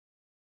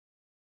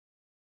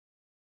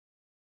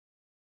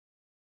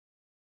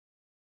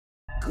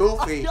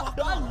Goofy.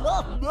 I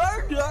love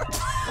murder.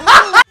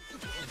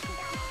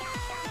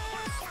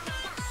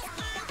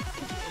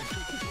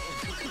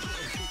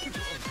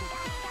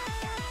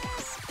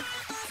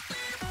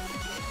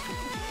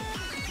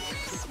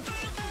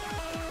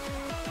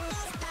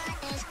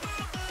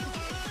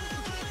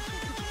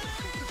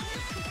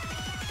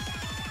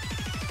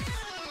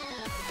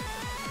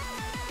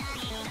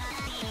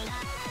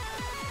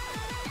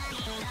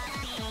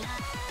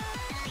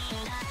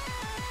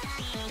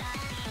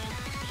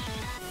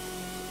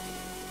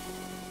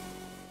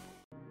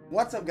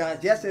 What's up, guys?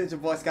 Yes, it's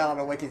your boy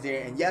Skylightawakens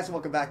here, and yes,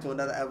 welcome back to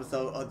another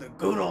episode of the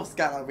good old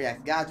Skylight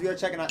Reacts. Guys, we are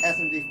checking out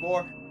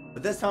SMG4,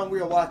 but this time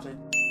we are watching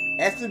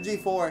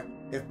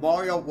SMG4 if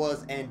Mario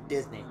was in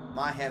Disney.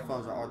 My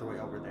headphones are all the way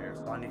over there,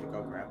 so I need to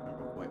go grab them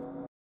real quick.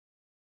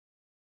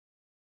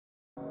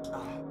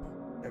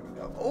 There we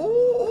go.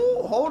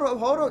 Oh, hold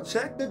up.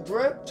 Check the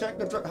drip.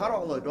 How do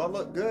I look? Do I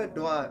look good?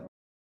 Do I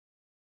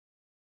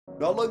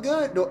look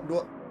good?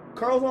 Do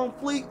curls on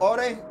fleek? Are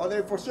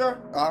they for sure?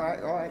 All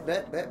right.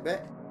 Bet.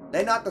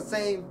 They not the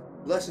same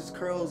luscious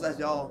curls as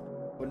y'all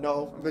would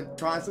know. I've been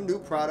trying some new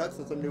products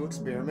and some new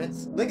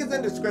experiments. Link is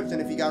in the description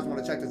if you guys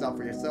want to check this out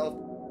for yourself.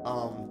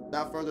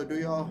 Without further ado,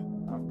 y'all,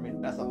 I mean,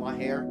 that's up my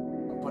hair.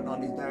 I'm putting on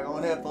these very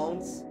own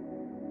headphones.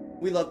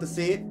 We love to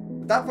see it.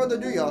 Without further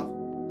ado,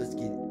 y'all, let's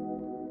get it.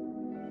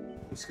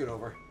 Let's scoot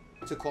over.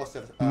 Too close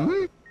to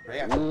the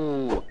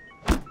reaction.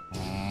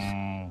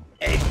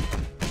 Hey,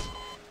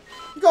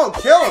 you gonna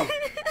kill him?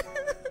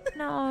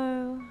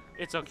 No.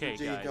 It's okay,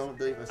 guys. Don't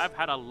leave us. I've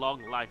had a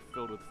long life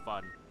filled with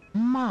fun.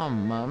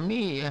 Mamma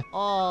mia.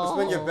 Oh. What's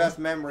been your best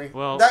memory?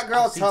 Well, that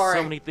girl's I've seen Tari.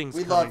 so many things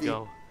We come love and you.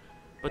 go.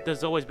 But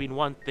there's always been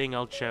one thing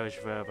I'll cherish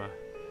forever.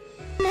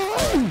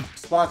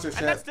 Sponsorship.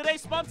 And that's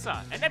today's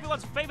sponsor, and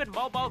everyone's favorite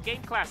mobile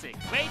game classic,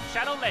 Raid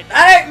Shadow Legends.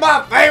 That ain't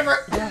my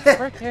favorite!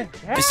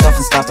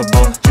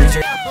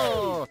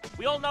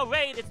 We all know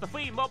Raid, it's the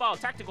free mobile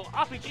tactical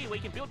RPG where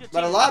you can build your team.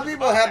 But a lot of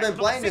people have been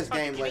playing this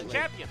game lately.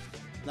 Champions.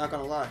 Not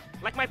gonna lie.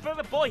 Like my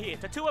favorite boy here,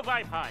 Tattoo of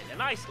Rhyme-Hide, a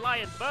nice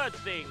lion bird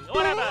thing.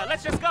 Whatever,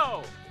 let's just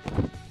go!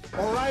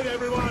 Alright,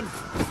 everyone,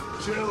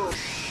 chill.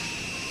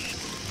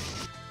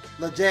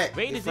 Legit.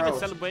 Raid is even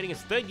celebrating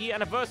its 3rd year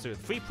anniversary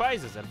with free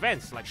prizes,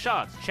 events like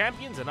shards,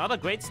 champions, and other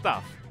great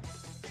stuff.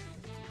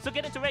 So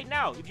get into Raid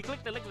now. If you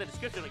click the link in the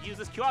description or use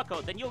this QR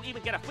code, then you'll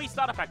even get a free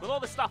starter pack with all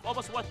this stuff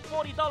almost worth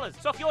 $40.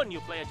 So if you're a new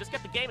player, just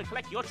get the game and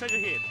collect your treasure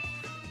here.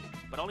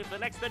 But only for the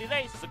next 30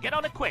 days, so get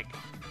on it quick.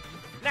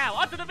 Now,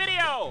 onto the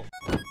video!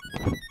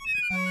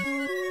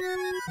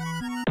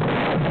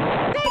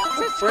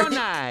 This is so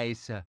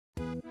nice.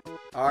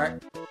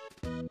 Alright.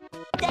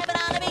 Step it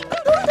on me.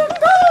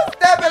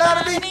 Step it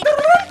on me.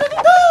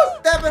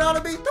 Step it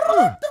on me.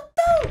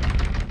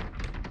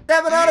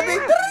 Step it on me.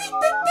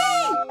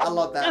 I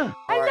love that.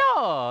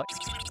 Hello.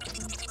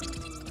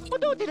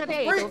 Potuti da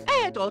dentro.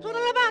 Eto, sono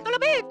lavato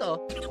l'abito.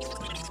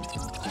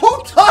 Who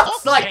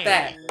talks like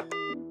that?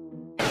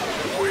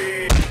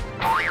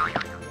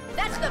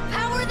 That's the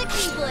power of the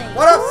Keyblade.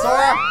 What up,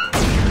 Sora?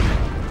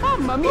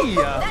 Mamma mia.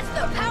 That's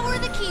the power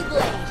of the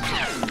Keyblade.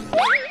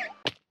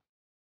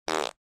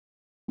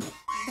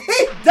 He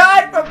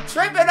died from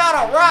tripping on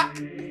a rock.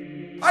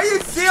 Are you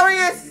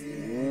serious?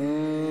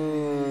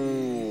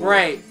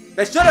 Great.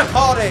 They should have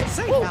called it.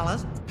 Say,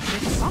 fellas,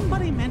 did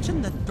somebody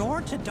mention the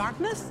door to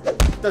darkness?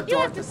 The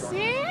door to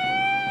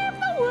Save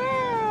the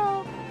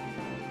world.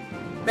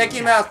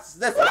 Mickey Mouse,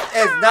 this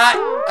is not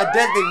a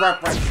Disney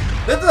reference.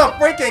 This is a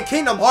freaking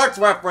Kingdom Hearts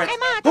reference.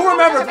 Who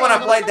remembers when I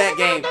played that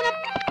game?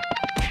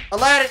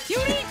 Aladdin.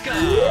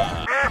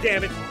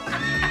 Damn it.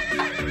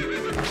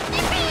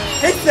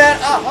 He said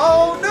a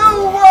whole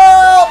new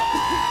world.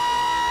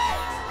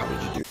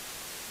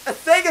 The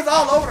thing is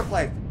all over the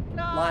place.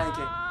 Lion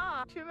King.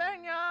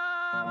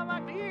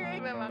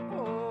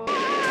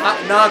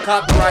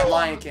 Non-copyright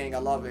Lion King. I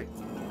love it.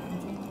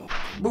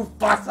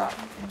 Mufasa.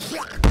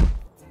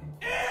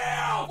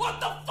 Yeah, what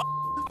the f***?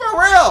 For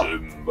real.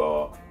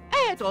 Simba.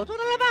 Eto,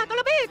 sono lavato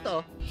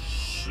l'abito.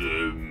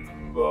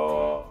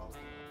 Simba.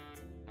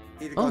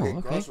 Need to go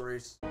get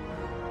groceries.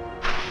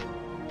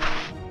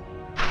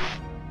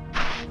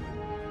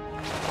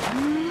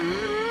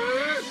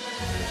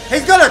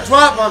 He's gonna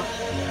drop him.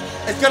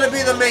 It's gonna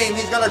be the meme.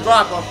 He's gonna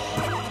drop him.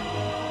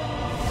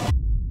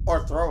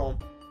 Or throw him.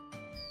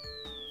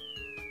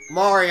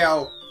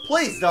 Mario,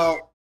 please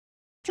don't.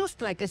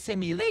 Just like a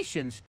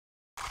simulations.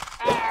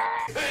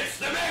 It's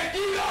the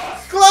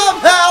newvideos.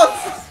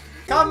 Clubhouse!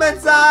 Come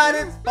inside,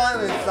 it's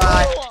fun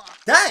inside.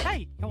 Dang!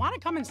 Hey, you want to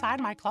come inside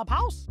my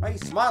clubhouse? Why are you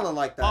smiling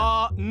like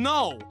that?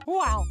 No.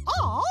 Well,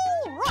 all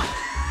right.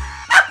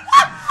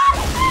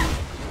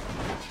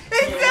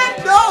 He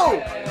said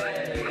no!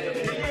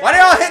 Why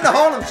y'all hitting the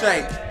Harlem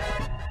Shake?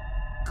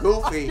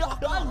 Goofy. I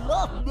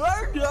love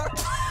murder.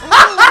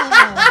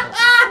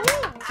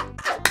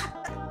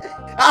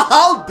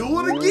 I'll do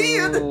it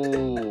again.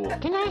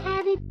 Can I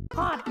have it?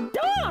 Hot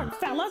darn,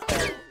 fellas.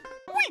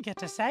 We get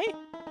to say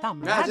the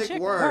magic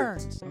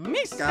words.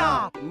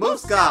 Miska,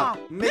 Muska,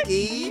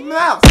 Mickey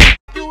Mouse.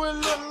 Do it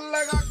look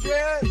like I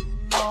can?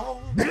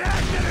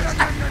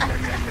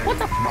 What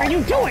the f are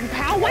you doing,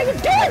 pal? Why are you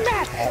doing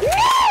that?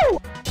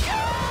 No!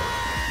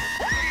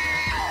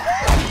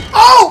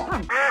 Oh!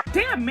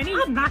 Damn, Minnie,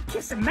 I'm not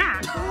kissing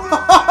that.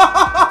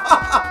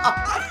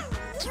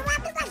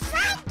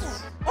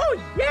 Oh,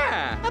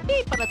 yeah!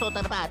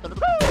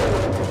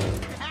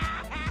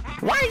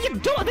 Why are you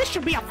doing this?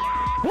 Should be a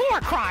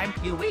war crime.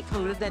 You wait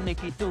till then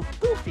make me too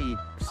goofy.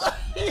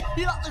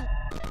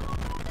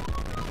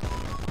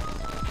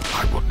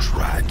 I will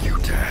drag you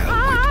to hell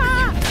with me,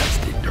 you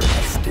nasty,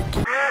 dirty,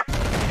 sticky.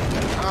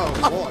 Oh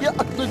boy.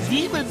 The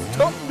demons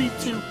told me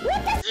to.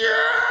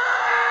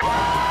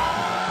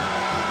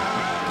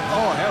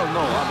 Oh, hell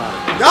no, I'm out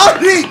of here. Y'all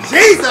need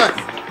Jesus!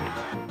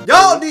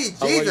 Y'all need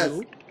How are Jesus!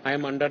 you? I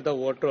am under the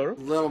water.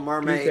 Little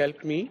Mermaid. Please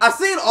help me. I've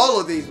seen all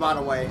of these, by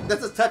the way.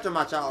 This is touching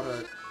my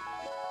childhood.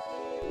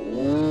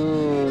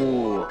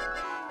 Ooh.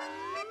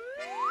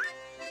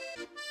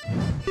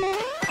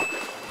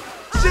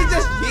 She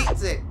just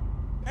yeets it.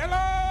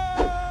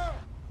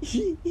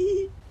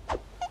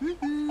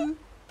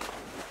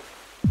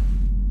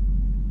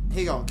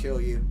 He gonna kill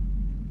you.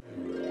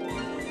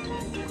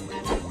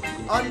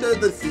 Under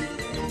the sea.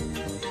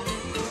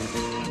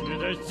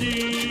 Under the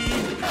sea.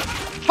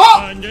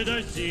 Ha! Under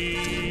the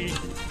sea.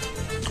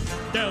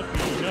 There'll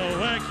be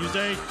no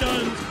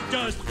accusations,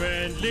 just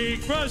friendly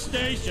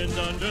crustaceans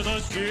under the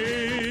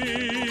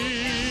sea.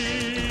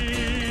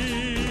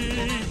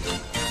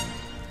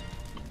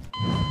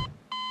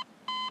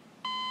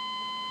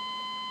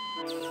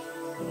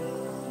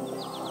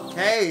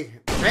 Hey,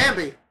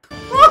 Bambi.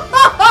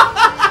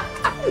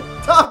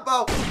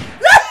 Dumbo.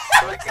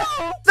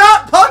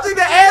 Stop poaching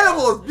the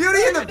animals!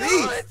 Beauty and the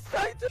Beast!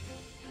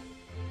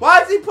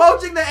 Why is he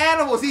poaching the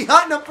animals? He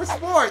hunting them for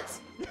sports!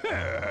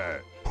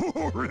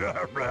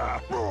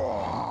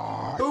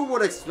 Who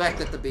would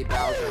expect it to be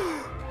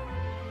Bowser?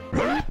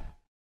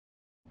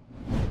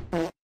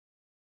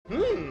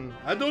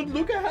 I don't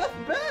look half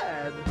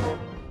bad.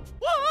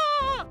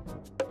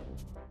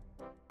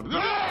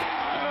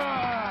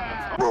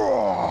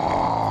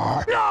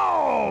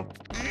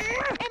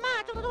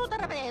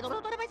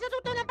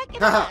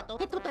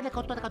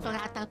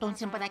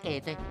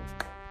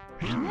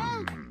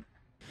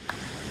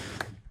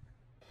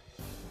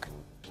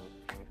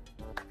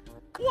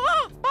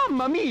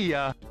 Mamma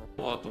mia!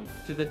 Welcome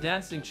to the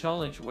dancing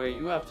challenge where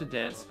you have to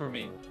dance for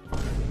me.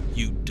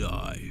 You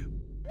die.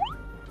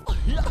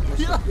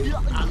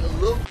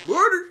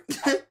 Murder!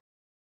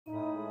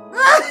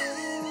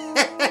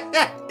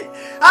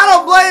 I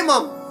don't blame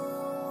them!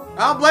 I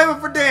don't blame them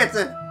for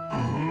dancing.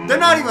 They're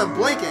not even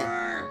blinking.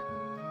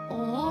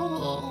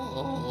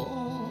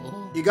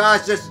 You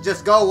guys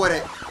just go with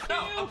it.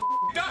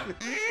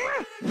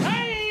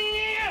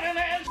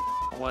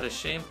 What a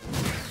shame.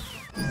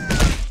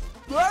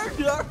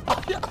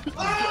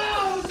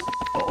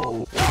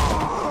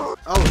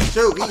 Oh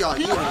shoot, he on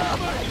you.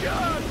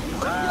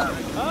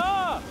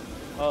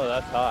 Oh,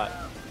 that's hot.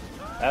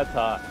 That's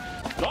hot.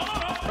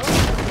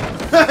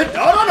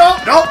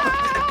 No.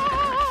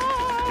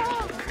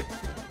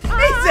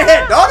 He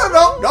said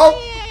no.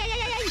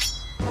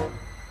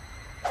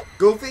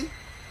 Goofy?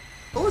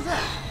 Who was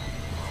that?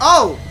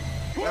 Oh!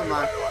 Never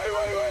mind.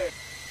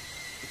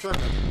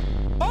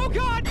 Oh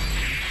God!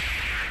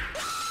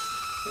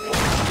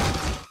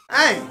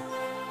 Hey!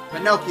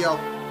 Pinocchio.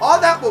 All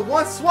that with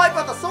one swipe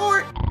of the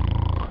sword?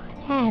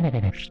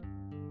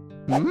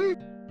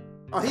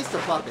 Oh, he's the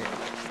puppet.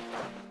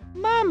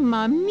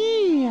 Mamma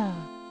mia!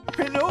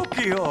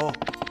 Pinocchio!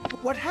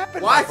 What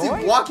happened, Why is he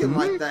walking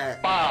like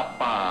that?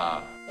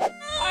 Papa!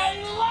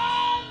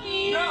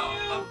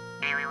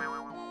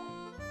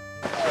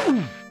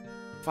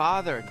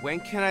 Father, when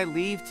can I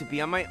leave to be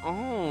on my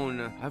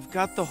own? I've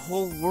got the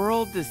whole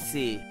world to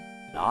see.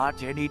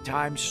 Not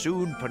anytime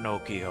soon,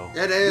 Pinocchio.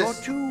 It is. You're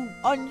too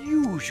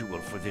unusual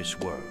for this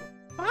world.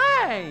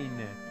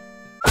 Fine!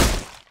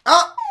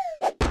 Oh!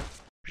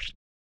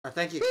 I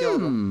think you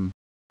killed him.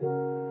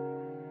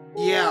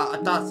 Yeah, I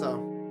thought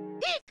so.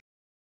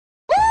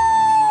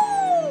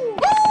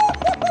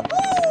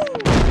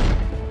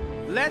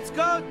 Let's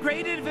go!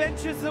 Great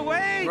adventures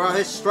away! Bro,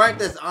 his strength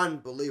is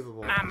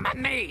unbelievable. Mamma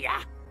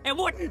mia! It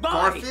wouldn't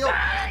bite! Garfield?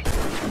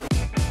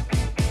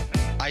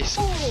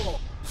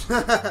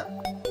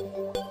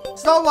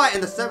 Snow White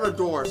and the Seven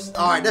Dwarfs.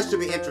 Alright, this should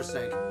be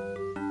interesting.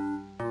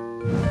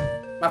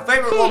 My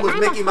favorite one was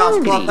Mickey Mouse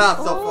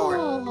Clubhouse so far.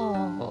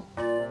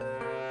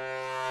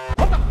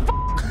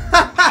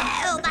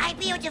 Oh, my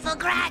beautiful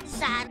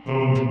grandson.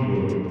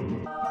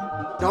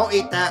 Don't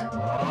eat that.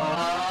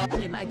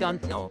 I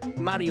don't know.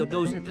 Mario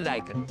doesn't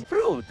like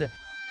fruit.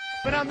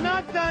 But I'm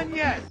not done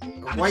yet.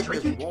 White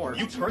is war.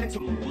 You turn into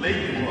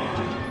Ligma.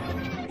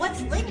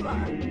 What's Ligma?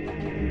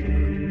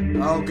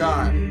 Oh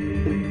god.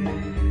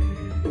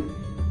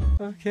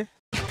 Okay.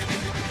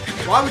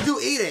 Why would you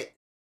eat it?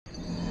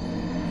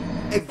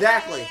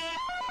 Exactly.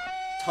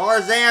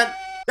 Tarzan.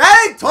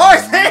 That ain't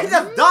Tarzan,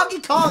 that's Donkey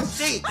Kong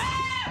sheep.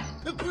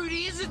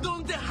 Please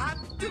don't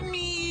have to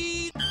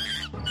me.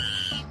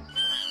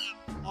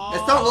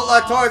 This don't look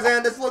like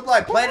Tarzan, this looks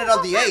like Planet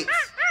of the Apes.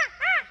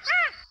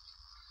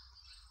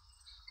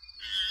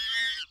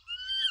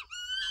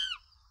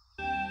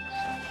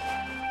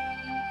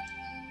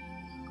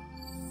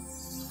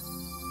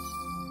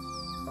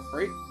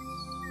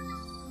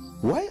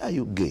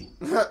 you gay?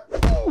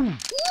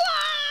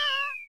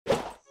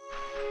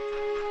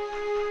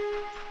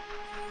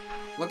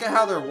 Look at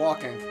how they're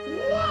walking.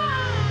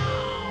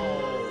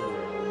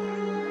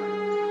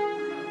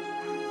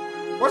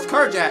 Where's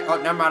Kerjack?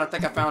 Oh, never mind. I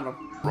think I found him.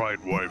 Right,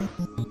 wife.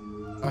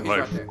 Oh, he's Life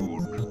right there.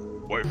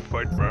 good. Wife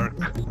fight back.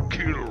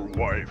 Kill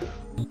wife.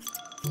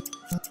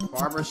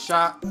 Barber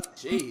shop.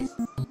 Jeez.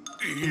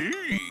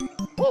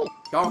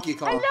 Donkey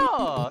Kong.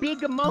 Hello,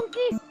 big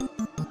monkey.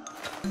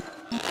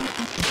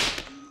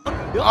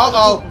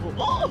 Uh-oh.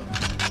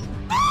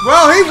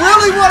 Bro, he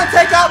really want to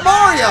take out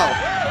Mario.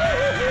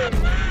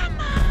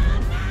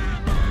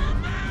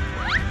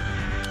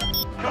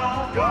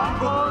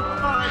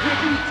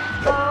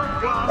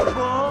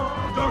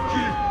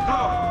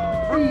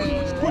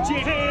 Freeze! Put your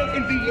hand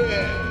in the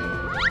air!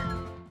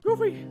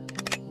 Goofy,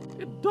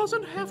 it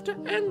doesn't have to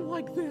end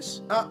like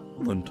this.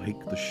 Then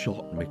take the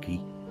shot,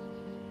 Mickey.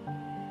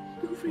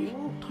 Goofy,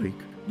 Take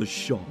the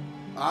shot.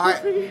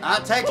 Alright,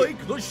 I'll take it.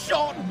 Take the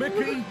shot,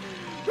 Mickey.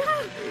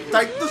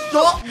 Take the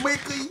shot,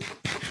 Mickey.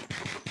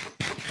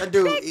 That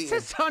dude This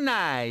is so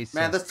nice.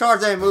 Man, this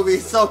Tarzan movie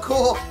is so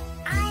cool.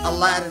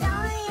 Aladdin.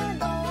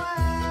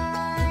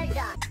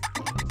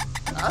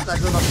 That's not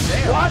good enough to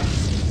jail. What?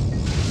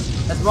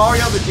 That's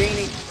Mario the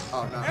genie.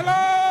 Oh no.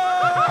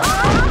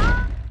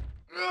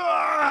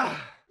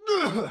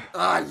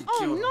 Ah, you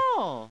killed him.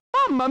 Oh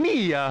no! Mamma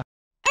mia!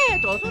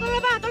 Eto, sono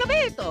lavato, lo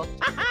vedo!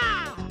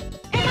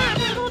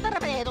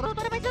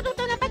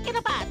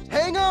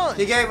 Hang on!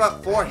 He gave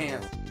up 4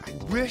 hands. I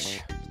wish.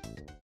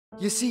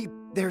 You see,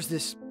 there's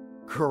this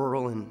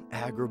girl in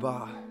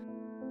Agrabah.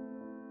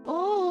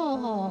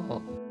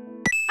 Oh!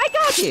 I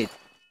got it!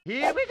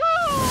 Here we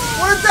go!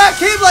 What is that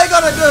Keyblade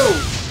gonna do?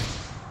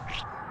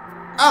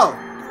 Oh.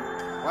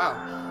 Wow.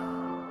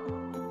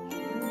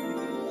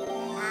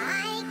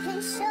 I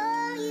can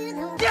show you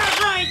the way. Get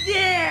right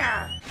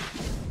there!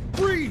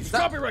 Freeze!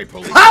 Copyright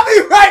police!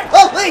 Copyright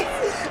police!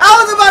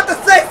 I was about to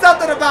say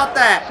something about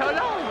that! So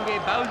long,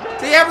 Bowser.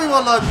 See,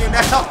 everyone loves you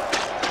now.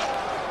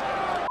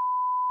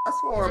 That's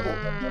horrible.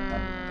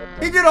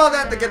 He did all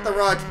that to get the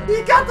rug.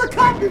 He got the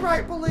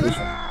copyright police.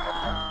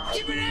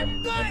 Give me that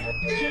gun!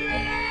 Give me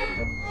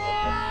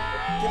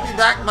that! Give me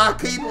back my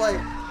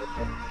Keyblade.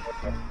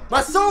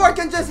 My sword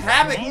can just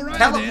have it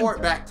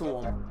teleport back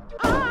to him.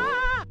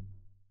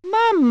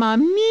 Mamma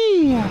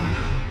mia!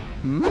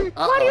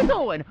 What are you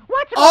doing?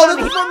 What's Oh,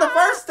 this is from the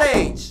first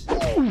stage.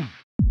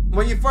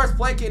 When you first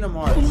play Kingdom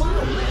Hearts.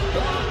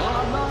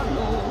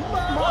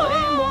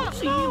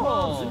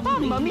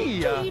 Mamma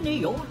mia!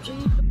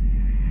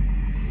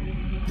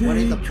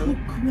 They took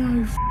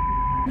my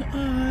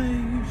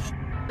eyes.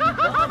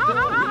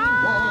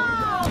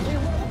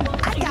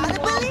 I gotta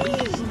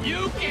believe.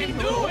 You can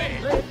do it!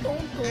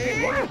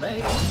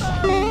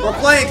 We're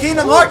playing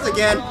Kingdom Hearts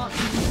again.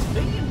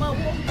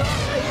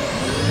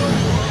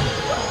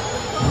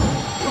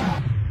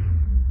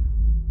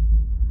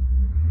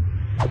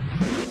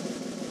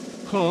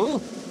 Huh?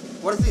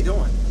 What is he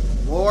doing?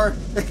 War?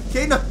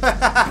 Kingdom.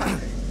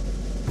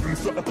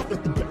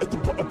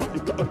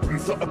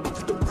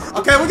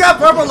 Okay, we got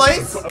purple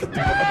lace.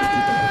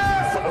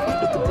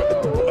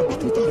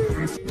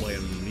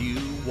 When you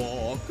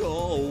walk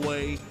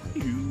away,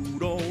 you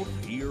don't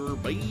hear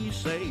me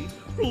say,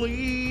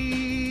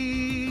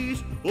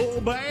 please,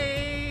 oh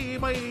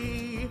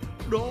baby,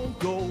 don't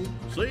go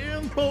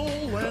simple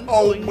and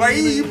oh clean.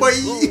 baby,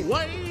 The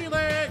way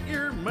that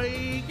you're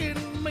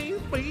making me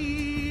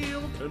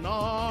feel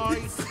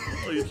tonight,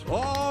 it's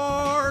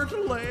hard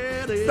to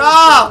let it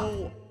Stop!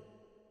 go.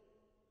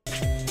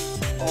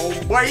 Oh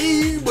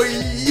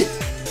baby.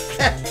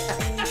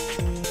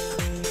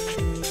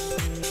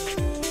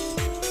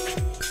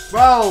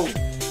 Bro,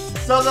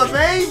 so the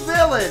main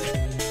villain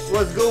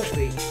was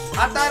Goofy.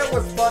 I thought it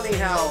was funny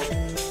how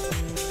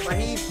when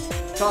he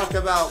talked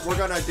about we're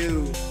gonna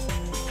do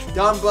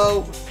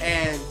Dumbo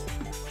and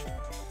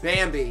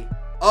Bambi,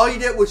 all he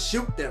did was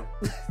shoot them.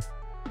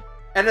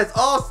 And it's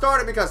all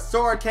started because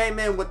Sora came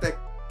in with the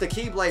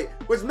Keyblade,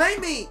 which made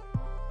me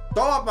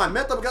throw off my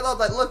mental because I was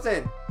like,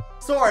 listen,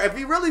 Sora, if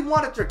you really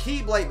wanted your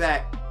Keyblade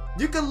back,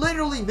 you can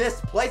literally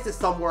misplace it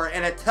somewhere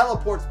and it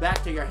teleports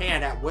back to your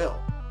hand at will.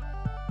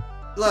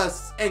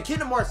 Plus, in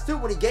Kingdom Hearts 2,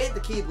 when he gave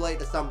the Keyblade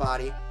to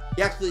somebody,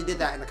 he actually did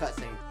that in the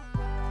cutscene.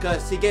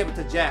 Because he gave it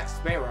to Jack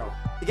Sparrow.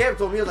 He gave it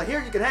to him, he was like,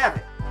 here, you can have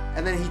it.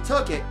 And then he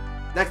took it.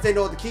 Next thing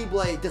you know, the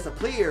Keyblade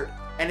disappeared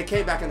and it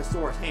came back into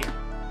Sora's hand.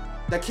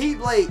 The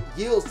Keyblade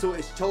yields to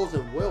its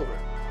chosen wielder.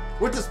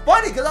 Which is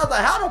funny because I was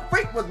like, how the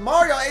freak was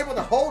Mario able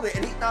to hold it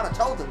and he's not a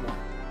chosen one?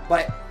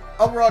 But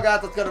overall,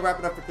 guys, that's going to wrap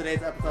it up for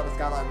today's episode of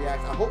Skylight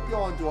Reacts. I hope you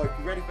all enjoyed. If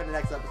you're ready for the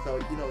next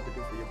episode, you know what to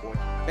do for your boy.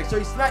 Make sure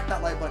you smack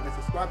that like button and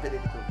subscribe to the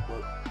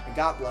YouTube. And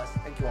God bless.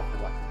 Thank you all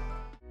for watching.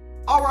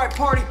 Alright,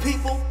 party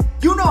people.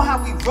 You know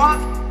how we rock.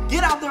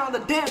 Get out there on the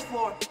dance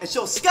floor and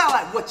show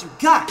Skylight what you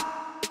got.